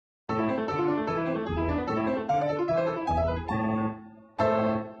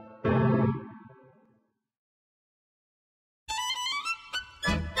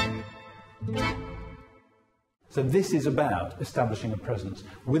So this is about establishing a presence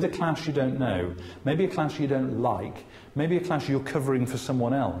with a class you don't know, maybe a class you don't like, maybe a class you're covering for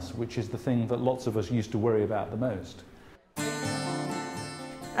someone else, which is the thing that lots of us used to worry about the most.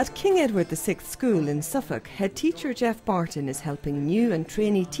 At King Edward VI School in Suffolk, head teacher Jeff Barton is helping new and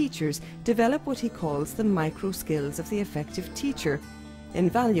trainee teachers develop what he calls the micro skills of the effective teacher,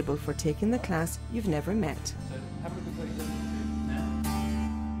 invaluable for taking the class you've never met.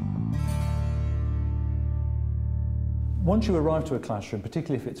 Once you arrive to a classroom,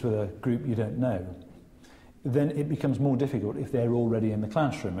 particularly if it's with a group you don't know, then it becomes more difficult if they're already in the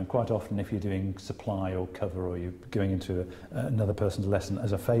classroom, and quite often if you're doing supply or cover or you're going into another person's lesson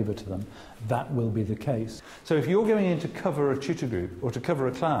as a favour to them, that will be the case. So if you're going in to cover a tutor group or to cover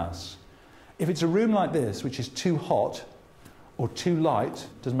a class, if it's a room like this which is too hot or too light,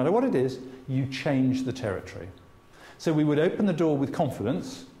 doesn't matter what it is, you change the territory. So we would open the door with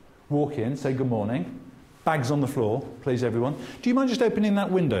confidence, walk in, say good morning, bags on the floor, please everyone. Do you mind just opening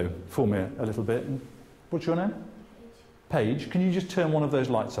that window for me a little bit? What's your name? Paige. Can you just turn one of those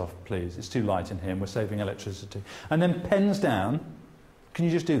lights off, please? It's too light in here and we're saving electricity. And then pens down. Can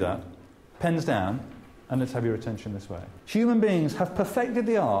you just do that? Pens down, and let's have your attention this way. Human beings have perfected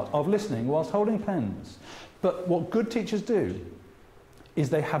the art of listening whilst holding pens. But what good teachers do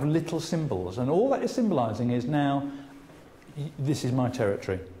is they have little symbols, and all that is symbolising is now, this is my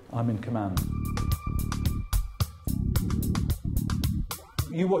territory. I'm in command.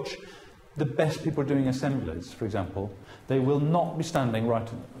 You watch the best people doing assemblies, for example, they will not be standing right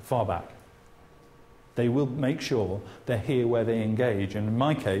far back. They will make sure they're here where they engage, and in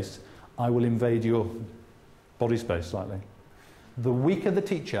my case, I will invade your body space slightly. The weaker the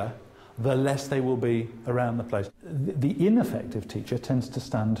teacher, the less they will be around the place. The ineffective teacher tends to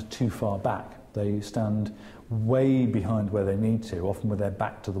stand too far back. They stand way behind where they need to, often with their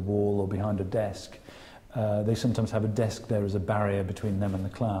back to the wall or behind a desk. They sometimes have a desk there as a barrier between them and the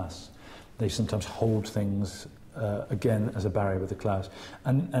class. They sometimes hold things, again, as a barrier with the class.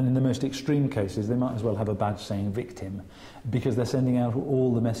 And in the most extreme cases, they might as well have a badge saying victim, because they're sending out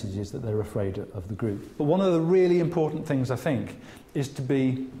all the messages that they're afraid of the group. But one of the really important things, I think, is to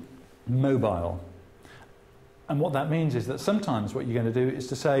be mobile. And what that means is that sometimes what you're going to do is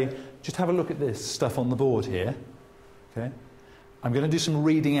to say, just have a look at this stuff on the board here. Okay? I'm going to do some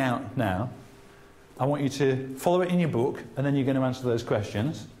reading out now. I want you to follow it in your book, and then you're going to answer those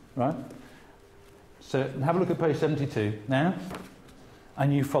questions, right? So have a look at page 72 now,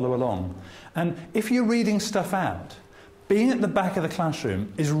 and you follow along. And if you're reading stuff out, being at the back of the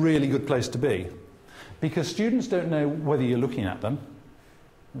classroom is a really good place to be, because students don't know whether you're looking at them,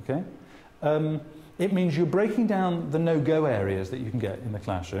 okay? It means you're breaking down the no-go areas that you can get in the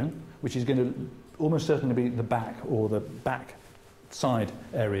classroom, which is going to almost certainly be the back or the back side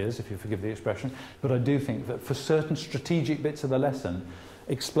areas, if you forgive the expression. But I do think that for certain strategic bits of the lesson,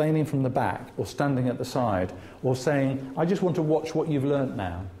 explaining from the back or standing at the side or saying, I just want to watch what you've learnt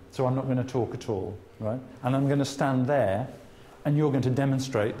now, so I'm not going to talk at all, right? And I'm going to stand there and you're going to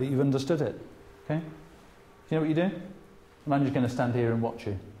demonstrate that you've understood it, okay? Do you know what you do? And I'm just going to stand here and watch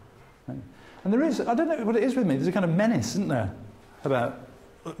you. Right? And there is, I don't know what it is with me, there's a kind of menace, isn't there, about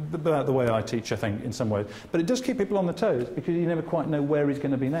the way I teach, I think, in some ways. But it does keep people on the toes, because you never quite know where he's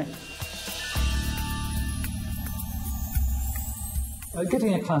going to be next.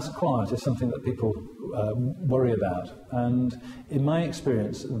 Getting a class quiet is something that people worry about, and in my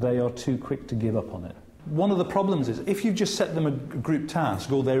experience, they are too quick to give up on it. One of the problems is, if you've just set them a group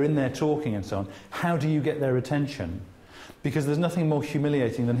task, or they're in there talking and so on, how do you get their attention? Because there's nothing more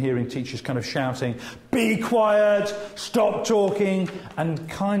humiliating than hearing teachers kind of shouting, be quiet, stop talking, and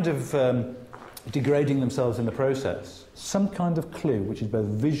kind of degrading themselves in the process. Some kind of clue, which is both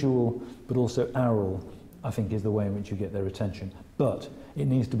visual but also aural, I think is the way in which you get their attention. But it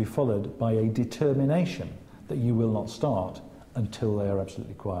needs to be followed by a determination that you will not start until they are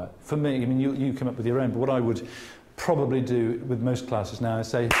absolutely quiet. For me, I mean, you come up with your own, but what I would probably do with most classes now is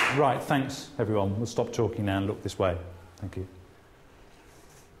say, right, thanks everyone, we'll stop talking now and look this way. Thank you.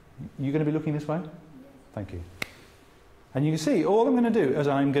 You're going to be looking this way? Thank you. And you can see, all I'm going to do is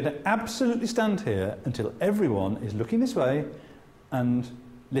I'm going to absolutely stand here until everyone is looking this way and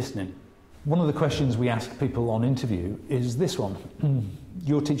listening. One of the questions we ask people on interview is this one.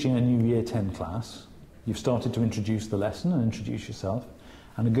 You're teaching a new Year 10 class. You've started to introduce the lesson and introduce yourself,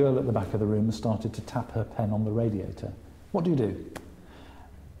 and a girl at the back of the room has started to tap her pen on the radiator. What do you do?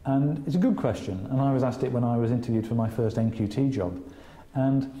 And it's a good question, and I was asked it when I was interviewed for my first NQT job.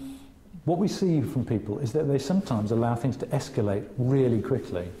 And what we see from people is that they sometimes allow things to escalate really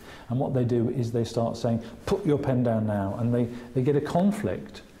quickly. And what they do is they start saying, put your pen down now, and they get a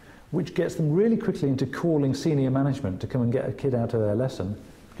conflict which gets them really quickly into calling senior management to come and get a kid out of their lesson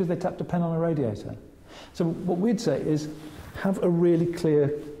because they tapped a pen on a radiator. So what we'd say is have a really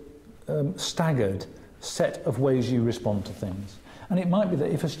clear, staggered set of ways you respond to things. And it might be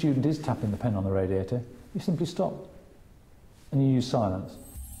that if a student is tapping the pen on the radiator, you simply stop and you use silence.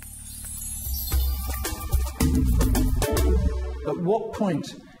 At what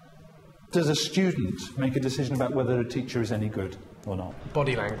point does a student make a decision about whether a teacher is any good or not?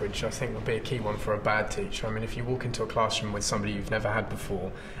 Body language, I think, would be a key one for a bad teacher. I mean, if you walk into a classroom with somebody you've never had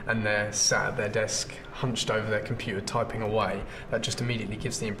before and they're sat at their desk, hunched over their computer, typing away, that just immediately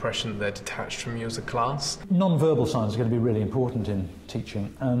gives the impression that they're detached from you as a class. Non-verbal signs are going to be really important in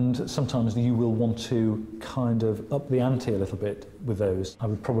teaching, and sometimes you will want to kind of up the ante a little bit with those. I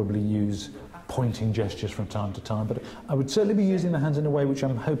would probably use pointing gestures from time to time, but I would certainly be using the hands in a way which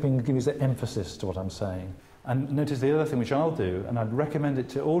I'm hoping gives the emphasis to what I'm saying. And notice the other thing which I'll do, and I'd recommend it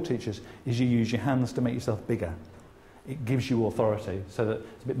to all teachers, is you use your hands to make yourself bigger. It gives you authority, so that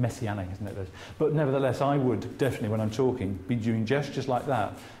it's a bit messianic, isn't it? But nevertheless, I would definitely, when I'm talking, be doing gestures like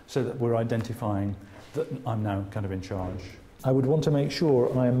that, so that we're identifying that I'm now kind of in charge. I would want to make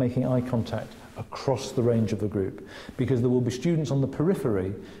sure I am making eye contact across the range of the group, because there will be students on the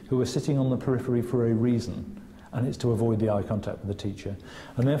periphery who are sitting on the periphery for a reason, and it's to avoid the eye contact with the teacher.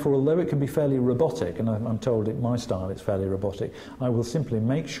 And therefore, although it can be fairly robotic, and I'm told in my style it's fairly robotic, I will simply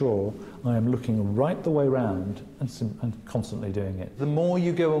make sure I am looking right the way round and constantly doing it. The more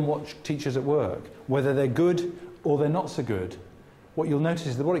you go and watch teachers at work, whether they're good or they're not so good, what you'll notice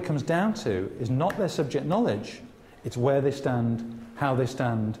is that what it comes down to is not their subject knowledge, it's where they stand, how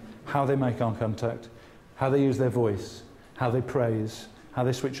they make eye contact, how they use their voice, how they praise, how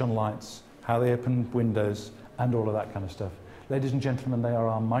they switch on lights, how they open windows, and all of that kind of stuff. Ladies and gentlemen, they are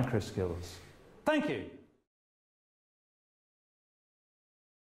our micro skills. Thank you.